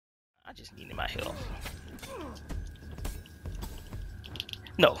I just needed my health.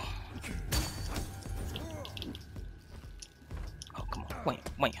 No. Oh, come on. Wham,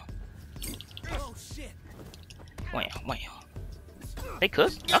 wham. Oh shit. Wham, wham. Hey,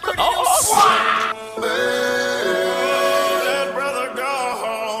 cuz. Oh! Let brother go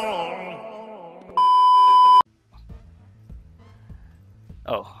home.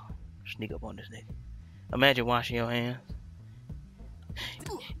 Oh, sneak up on this nigga. Imagine washing your hands.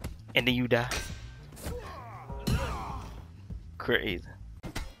 And then you die. Crazy.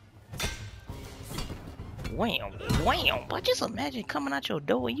 Wham, wham. But just imagine coming out your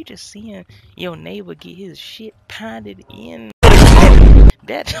door and you just seeing your neighbor get his shit pounded in.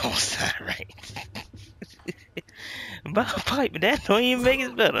 That don't sound right. By a pipe, that don't even make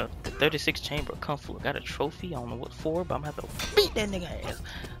it better. The 36 chamber Kungfu got a trophy. I don't know what for, but I'm gonna have to beat that nigga ass.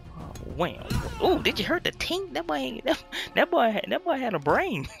 Wham. Ooh, did you hurt the tink? That boy had a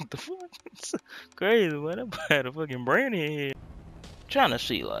brain. What the fuck? It's crazy, boy. That boy had a fucking brain in his head. Trying to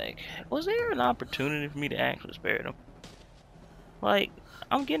see, like, was there an opportunity for me to actually spare them? Like,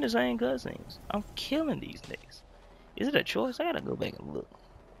 I'm getting the same cutscenes. I'm killing these niggas. Is it a choice? I gotta go back and look.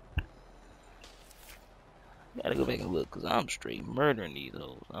 Because I'm straight murdering these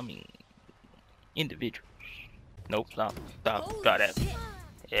hoes. I mean, individuals. Nope, stop, try that.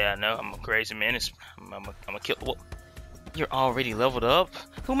 Yeah, no, I'm a crazy menace. I'm a kill. Whoa. You're already leveled up?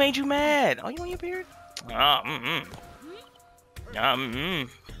 Who made you mad? Oh, you on your period? I'm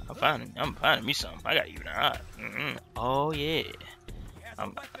finding me something. I got even alright. Oh yeah.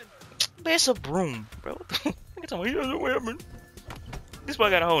 That's a broom, bro. He has a weapon. This boy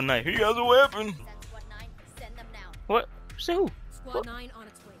got a whole knife. He has a weapon. What? Say who? Squad 9 on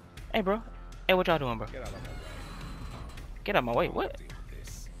its way. Hey, bro. Hey, what y'all doing, bro? Get out of my way. What?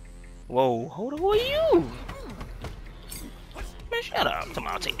 Whoa, hold on. Who are you? Man, shut up. Come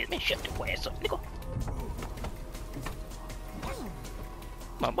on, I'll take this. Man, shut your ass up, nigga.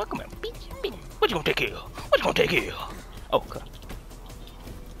 Come on, boy, come on. Bitch. What you gonna take care of? What you gonna take care of? Oh, God.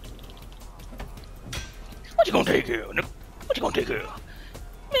 What you gonna take care of, nigga? What you gonna take care of?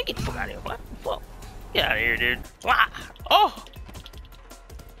 Man, get the fuck out of here, boy. Fuck. Get out of here, dude. Ah. Oh!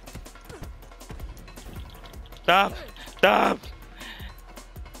 Stop! Stop!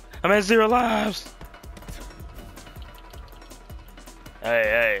 I'm at 0 lives!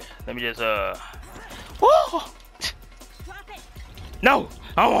 Hey, let me just, Whoa! No!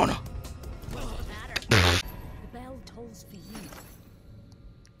 I don't wanna! The bell tolls for you.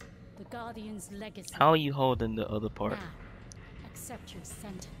 The Guardian's legacy. How are you holding the other part? Now, accept your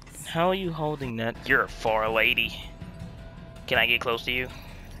sentence. How are you holding that? You're a far lady. Can I get close to you?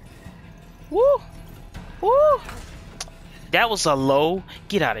 Woo! Woo! That was a low.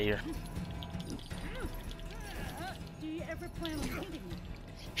 Get out of here. Do you ever plan on hitting me?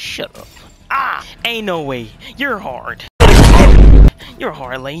 Shut up. Ah! Ain't no way. You're hard. You're a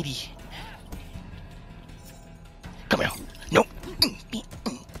hard lady. Come here. Nope.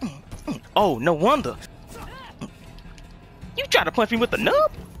 Oh, no wonder. You tried to punch me with the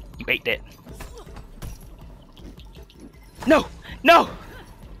nub? You ate that. No! No!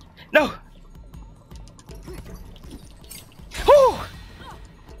 No! Woo!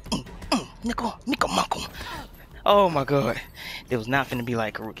 Nickel muckle. Oh my god. It was not finna be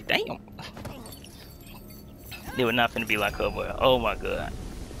like a rookie. Damn. They were not finna be like her, boy. Oh my god.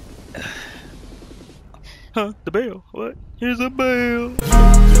 Huh? The bell? What? Here's a bell.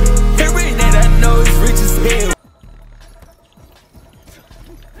 Every that I know is rich as hell.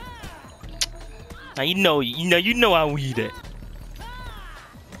 Now you know I weed that.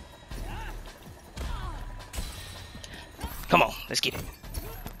 Come on, let's get it.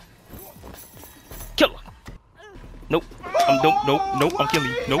 Kill her. Nope. Nope. I'm killing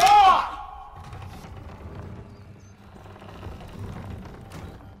you. Nope.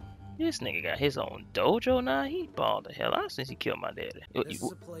 This nigga got his own dojo now. He balled the hell out since he killed my daddy. This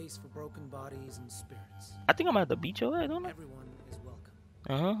is a place for broken bodies and spirits. I think I'm gonna have to beat your ass, don't I? Everyone is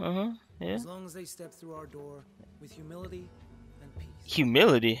welcome. Yeah. As long as they step through our door with humility and peace.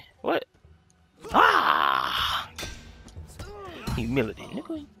 Humility? What? Ah! Humility,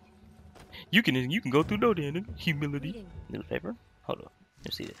 nigga. You can go through no then, nigga. Humility. Newspaper. Hold up.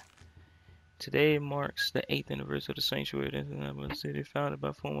 Let's see that. Today marks the 8th anniversary of the sanctuary in the city, founded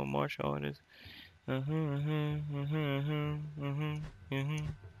by former martial artists. You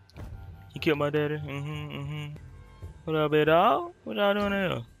killed my daddy. What up, big dog? What y'all doing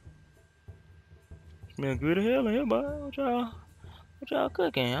here? Smell good as hell in here, boy. What y'all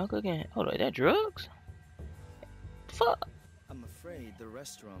cooking? Y'all cooking? Hold on, that drugs? Fuck. I'm afraid the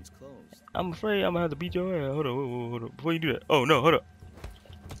restaurant's closed. I'm afraid I'm gonna have to beat your ass. Hold on. Before you do that. Oh no, hold up.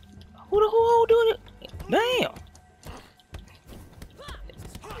 Who doing it? Damn.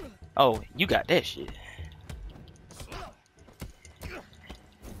 Oh, you got that shit.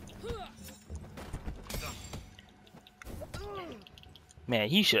 Man,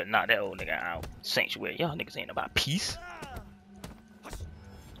 you should knock that old nigga out. Sanctuary, y'all niggas ain't about peace.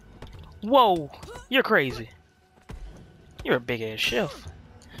 Whoa, you're crazy. You're a big ass chef.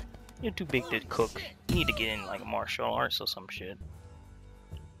 You're too big to cook. You need to get in like martial arts or some shit.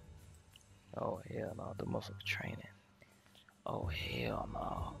 Oh hell no, the motherfucker training. Oh hell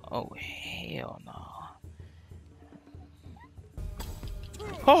no. Oh hell no.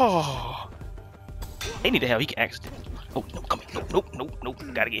 Oh, they need to have he can accident. Oh no, come here. Nope.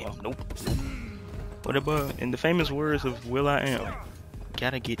 Gotta get him. Nope. What about in the famous words of Will I Am?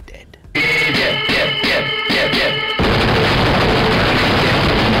 Gotta get that.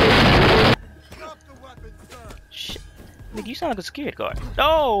 Shit. Nigga, you sound like a scared guard.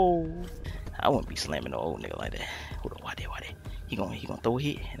 No! I wouldn't be slamming no old nigga like that. Hold on, why that? He gonna throw a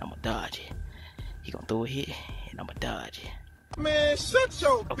hit and I'ma dodge it. He gonna throw a hit and I'ma dodge it. Man, shut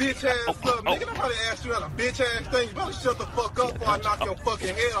your bitch ass up, nigga. Nobody asked you that a bitch ass thing. You better shut the fuck up before I knock your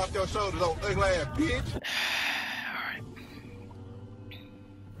fucking head off your shoulders, old ugly ass bitch. Alright.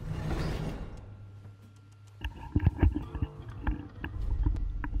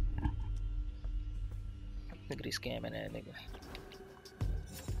 Look at these scamming that nigga.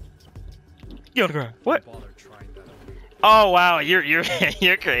 Get on the ground. What? Oh wow, you're you're crazy.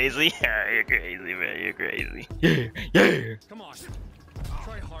 You're crazy, man. You're crazy. Yeah. Come on.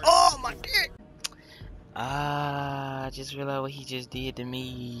 Try hard. Oh my dick. I just realized what he just did to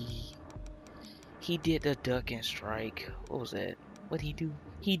me. He did the duck and strike. What was that? What'd he do?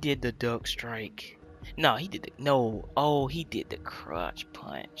 He did the duck strike. No, he did the Oh, he did the crotch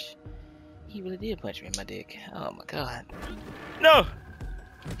punch. He really did punch me in my dick. Oh my god. No.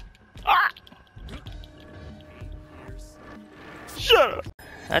 Ah. Shut up!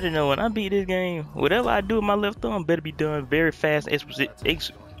 I didn't know when I beat this game, whatever I do with my left thumb better be done very fast.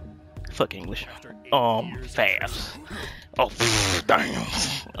 Fuck English. Fast. Oh, damn.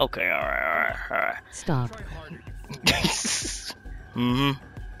 Okay, alright. Stop.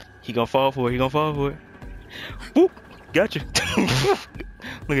 He gonna fall for it. Whoop! Gotcha.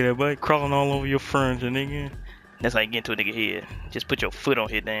 Look at that, boy. Crawling all over your furniture, nigga. That's how you get into a nigga head. Just put your foot on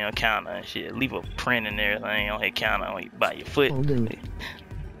his damn counter and shit. Leave a print and everything on his counter by your foot. A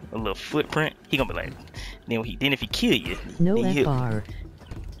little footprint. He gonna be like, then if he kill you, No then FR.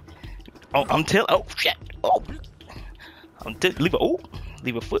 Oh shit. Oh.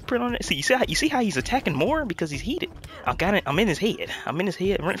 Leave a footprint on it. See, you see how he's attacking more because he's heated. I'm in his head.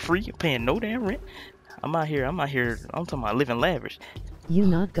 Rent free. I'm paying no damn rent. I'm out here. I'm talking about living lavish. You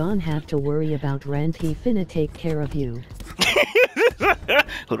not gon' have to worry about rent. He finna take care of you.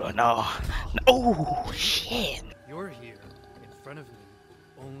 Hold on, no. Oh shit. You're here in front of me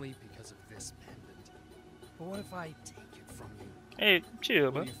only because of this pendant. But what if I take it from you? Hey,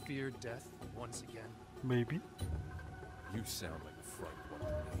 chill, Will man. you fear death once again? Maybe. You sound like a fright one to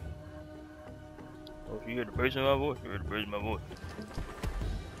me. Oh, you hear the bass in my voice? You hear the bass in my voice.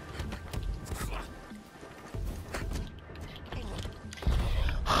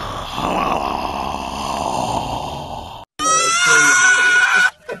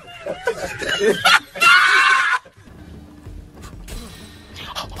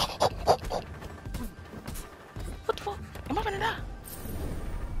 What the fuck? Am I gonna die?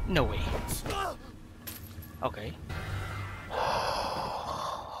 No way. Okay.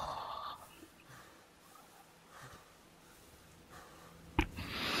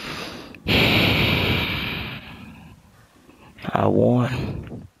 I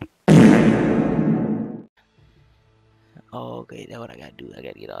won. Oh, okay, that's what I gotta do. I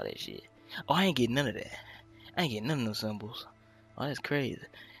gotta get all that shit. Oh, I ain't getting none of that. I ain't getting none of those symbols. Oh, that's crazy.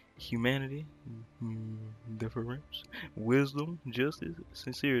 Humanity, difference, wisdom, justice,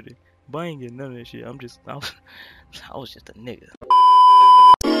 sincerity. But I ain't getting none of that shit. I was just a nigga.